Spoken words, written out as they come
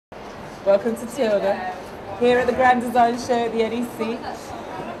Welcome to Tilda, here at the Grand Design Show at the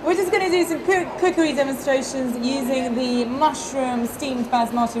NEC. We're just going to do some cookery demonstrations using the mushroom steamed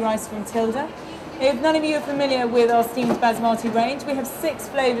basmati rice from Tilda. If none of you are familiar with our steamed basmati range, we have 6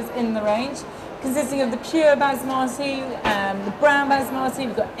 flavours in the range, consisting of the pure basmati, the brown basmati,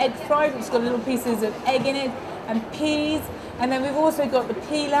 we've got egg fried, which has got little pieces of egg in it, and peas. And then we've also got the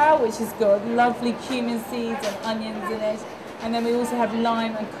pilau, which has got lovely cumin seeds and onions in it. And then we also have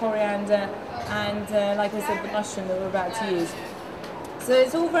lime and coriander and, like I said, the mushroom that we're about to use. So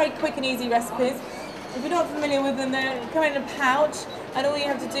it's all very quick and easy recipes. If you're not familiar with them, they come in a pouch, and all you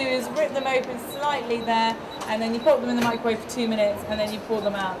have to do is rip them open slightly there, and then you pop them in the microwave for 2 minutes, and then you pour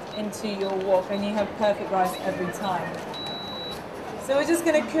them out into your wok, and you have perfect rice every time. So we're just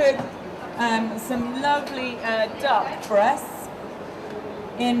going to cook some lovely duck breasts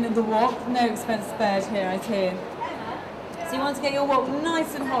in the wok. No expense spared here, I tell you. So you want to get your wok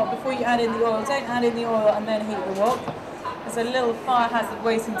nice and hot before you add in the oil. Don't add in the oil and then heat the wok. There's a little fire hazard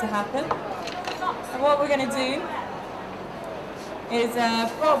waiting to happen. And what we're going to do is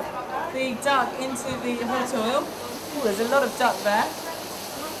pop the duck into the hot oil. Ooh, there's a lot of duck there.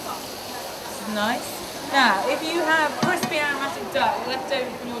 This is nice. Now, if you have crispy aromatic duck left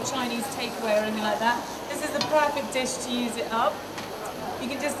over from your Chinese takeaway or anything like that, this is the perfect dish to use it up. You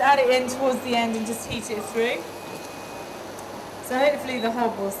can just add it in towards the end and just heat it through. So hopefully the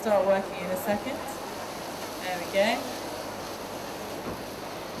hob will start working in a second. There we go.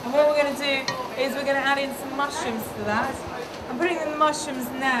 And what we're going to do is we're going to add in some mushrooms to that. I'm putting in the mushrooms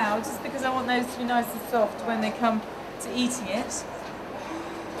now just because I want those to be nice and soft when they come to eating it,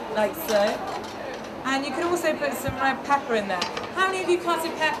 like so. And you can also put some red pepper in there. How many of you cut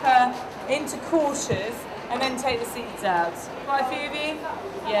a pepper into quarters and then take the seeds out? Quite a few of you?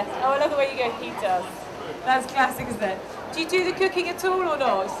 Yes. Oh, I love the way you go, he does. That's classic, isn't it? Do you do the cooking at all or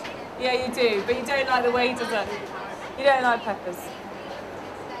not? Yeah, you do, but you don't like the way he does it. You don't like peppers.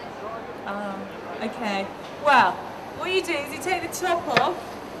 Okay. Well, what you do is you take the top off,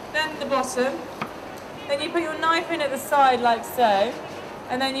 then the bottom, then you put your knife in at the side like so,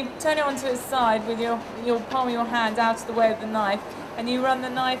 and then you turn it onto its side with your palm of your hand out of the way of the knife, and you run the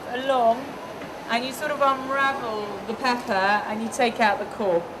knife along, and you sort of unravel the pepper, and you take out the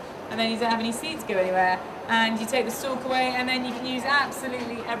core, and then you don't have any seeds go anywhere, and you take the stalk away, and then you can use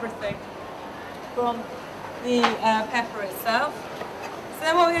absolutely everything from the pepper itself. So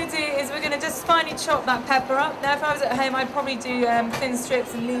then what we're going to do is we're going to just finely chop that pepper up. Now if I was at home I'd probably do thin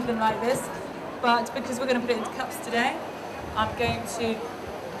strips and leave them like this, but because we're going to put it into cups today, I'm going to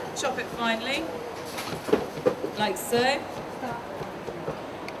chop it finely, like so.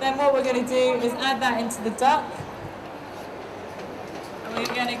 Then what we're going to do is add that into the duck, and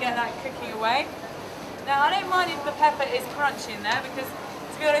we're going to get that cooking away. Now I don't mind if the pepper is crunchy in there, because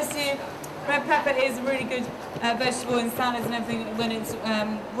to be honest with you, red pepper is a really good vegetable in salads and everything when it's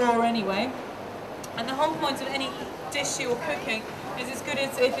raw anyway. And the whole point of any dish you're cooking is as good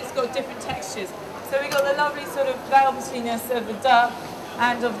as if it's got different textures. So we've got the lovely sort of velvetyness of the duck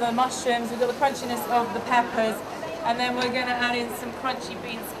and of the mushrooms, we've got the crunchiness of the peppers, and then we're going to add in some crunchy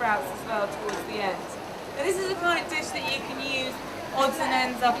bean sprouts as well towards the end. Now this is the kind of dish that you can use odds and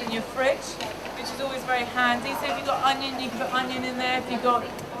ends up in your fridge, which is always very handy. So if you've got onion, you can put onion in there. If you've got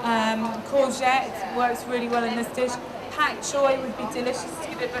courgette, works really well in this dish. Pak choy would be delicious to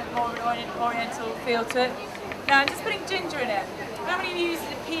give it a bit more oriental feel to it. Now I'm just putting ginger in it. How many of you use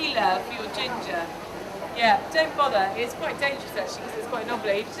a peeler for your ginger? Yeah, don't bother. It's quite dangerous actually because it's quite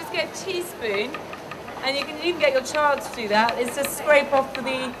knobbly. Just get a teaspoon, and you can even get your child to do that. It's just scrape off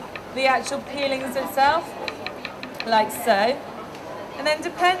the actual peelings itself, like so. And then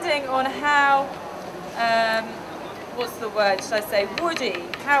depending on how, what's the word, should I say, woody,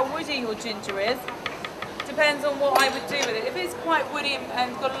 how woody your ginger is, depends on what I would do with it. If it's quite woody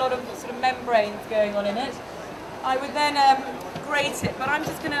and got a lot of sort of membranes going on in it, I would then grate it, but I'm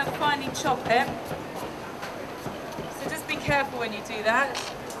just going to finely chop it. So just be careful when you do that.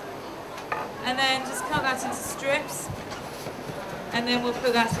 And then just cut that into strips, and then we'll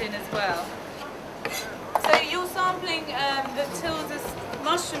put that in as well. So you're sampling the Tilda's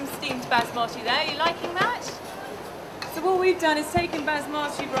mushroom steamed basmati there. Are you liking that? So what we've done is taken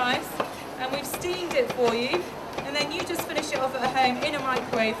basmati rice and we've steamed it for you, and then you just finish it off at home in a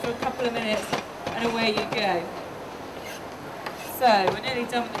microwave for a couple of minutes, and away you go. So we're nearly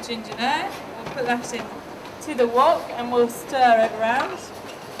done with the ginger there. We'll put that in to the wok and we'll stir it around.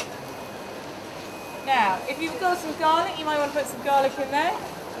 Now, if you've got some garlic, you might want to put some garlic in there,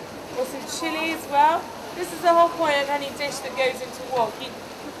 or some chilli as well. This is the whole point of any dish that goes into wok. You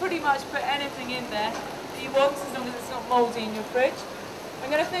can pretty much put anything in there that you want, as long as it's not mouldy in your fridge. I'm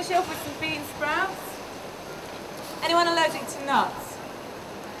going to finish it off with some bean sprouts. Anyone allergic to nuts?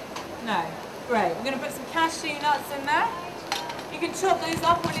 No. Great. We're going to put some cashew nuts in there. You can chop those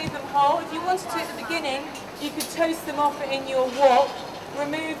up or leave them whole. If you wanted to at the beginning, you could toast them off in your wok,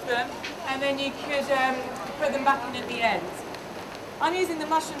 remove them, and then you could put them back in at the end. I'm using the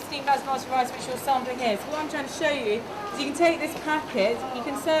mushroom steamed basmati rice, which you're sampling here. So what I'm trying to show you is you can take this packet, you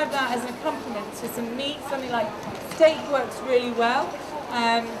can serve that as an accompaniment to some meat, something like steak works really well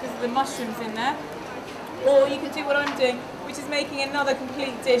because of the mushrooms in there. Or you can do what I'm doing, which is making another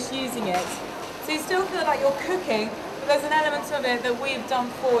complete dish using it. So you still feel like you're cooking, but there's an element of it that we've done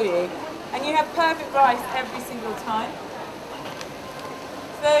for you. And you have perfect rice every single time.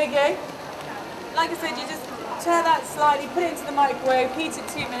 So there you go. Like I said, you just turn that slightly, put it into the microwave, heat it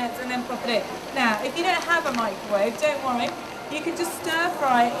 2 minutes, and then pop it in. Now, if you don't have a microwave, don't worry. You can just stir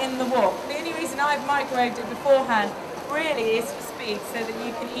fry it in the wok. The only reason I've microwaved it beforehand really is for speed, so that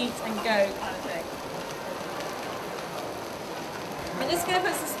you can eat and go kind of thing. I'm just going to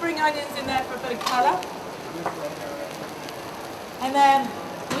put some spring onions in there for a bit of colour. And then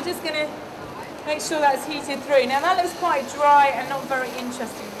we're just going to make sure that's heated through. Now that looks quite dry and not very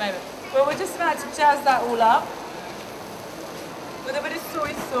interesting at the moment. But we're just about to jazz that all up with a bit of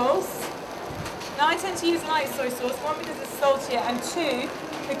soy sauce. Now I tend to use light soy sauce, one because it's saltier, and two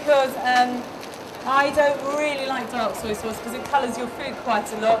because I don't really like dark soy sauce because it colours your food quite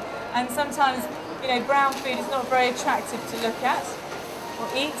a lot, and sometimes, you know, brown food is not very attractive to look at or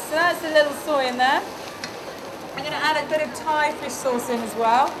eat. So that's a little soy in there. I'm going to add a bit of Thai fish sauce in as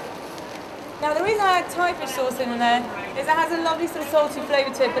well. Now the reason I add Thai fish sauce in there is it has a lovely sort of salty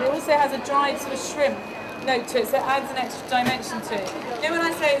flavour to it, but it also has a dried sort of shrimp note to it, so it adds an extra dimension to it. You know, when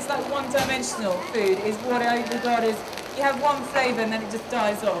I say it's like one-dimensional food, is what I regard as you have one flavour and then it just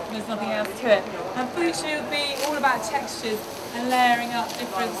dies off and there's nothing else to it. And food should be all about textures and layering up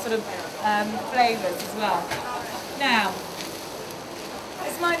different sort of flavours as well. Now,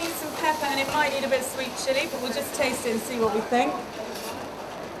 this might need some pepper and it might need a bit of sweet chilli, but we'll just taste it and see what we think.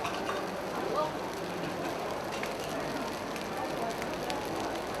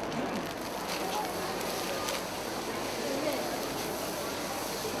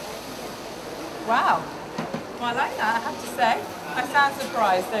 Wow, well, I like that, I have to say. I sound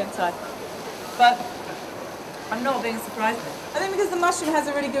surprised, don't I? But I'm not being surprised. I think because the mushroom has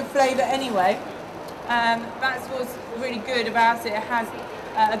a really good flavour anyway, that's what's really good about it. It has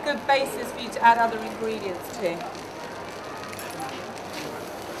a good basis for you to add other ingredients to.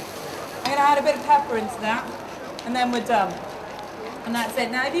 I'm going to add a bit of pepper into that, and then we're done. And that's it.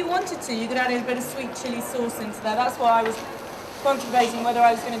 Now, if you wanted to, you could add a bit of sweet chilli sauce into there. That's why I was contemplating whether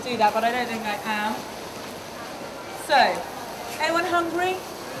I was going to do that, but I don't think I am. So, anyone hungry?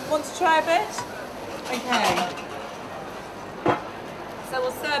 Want to try a bit? Okay. So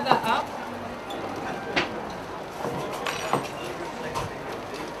we'll serve that up.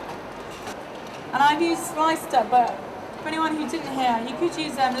 And I've used sliced up, but for anyone who didn't hear, you could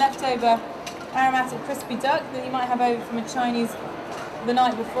use leftover aromatic crispy duck that you might have over from a Chinese the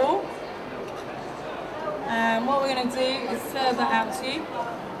night before. And what we're going to do is serve that out to you.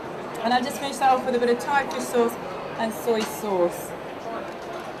 And I've just finished that off with a bit of Thai fish sauce and soy sauce.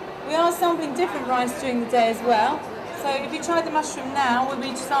 We are sampling different rice during the day as well. So if you tried the mushroom now, we'll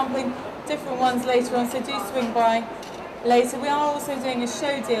be sampling different ones later on, so do swing by later. We are also doing a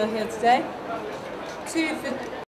show deal here today. 2 for